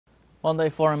One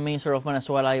day, Foreign Minister of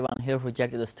Venezuela, Yván Gil,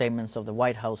 rejected the statements of the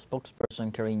White House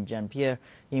spokesperson Karine Jean-Pierre,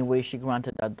 in which she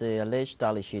granted that the alleged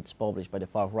tally sheets published by the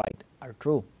far-right are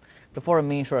true. The Foreign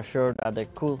Minister assured that the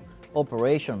coup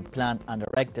operation planned and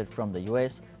directed from the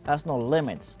U.S. has no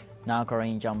limits. Now,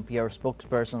 Karine Jean-Pierre,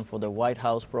 spokesperson for the White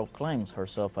House, proclaims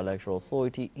herself electoral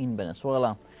authority in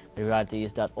Venezuela. The reality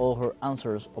is that all her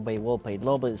answers obey well-paid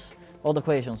lobbyists. All the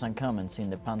questions and comments in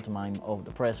the pantomime of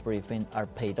the press briefing are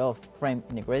paid off, framed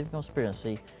in a great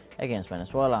conspiracy against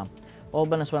Venezuela. All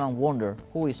Venezuelans wonder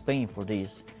who is paying for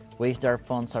this, which their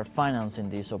funds are financing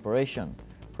this operation,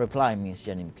 replied Ms.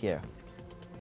 Jean-Pierre.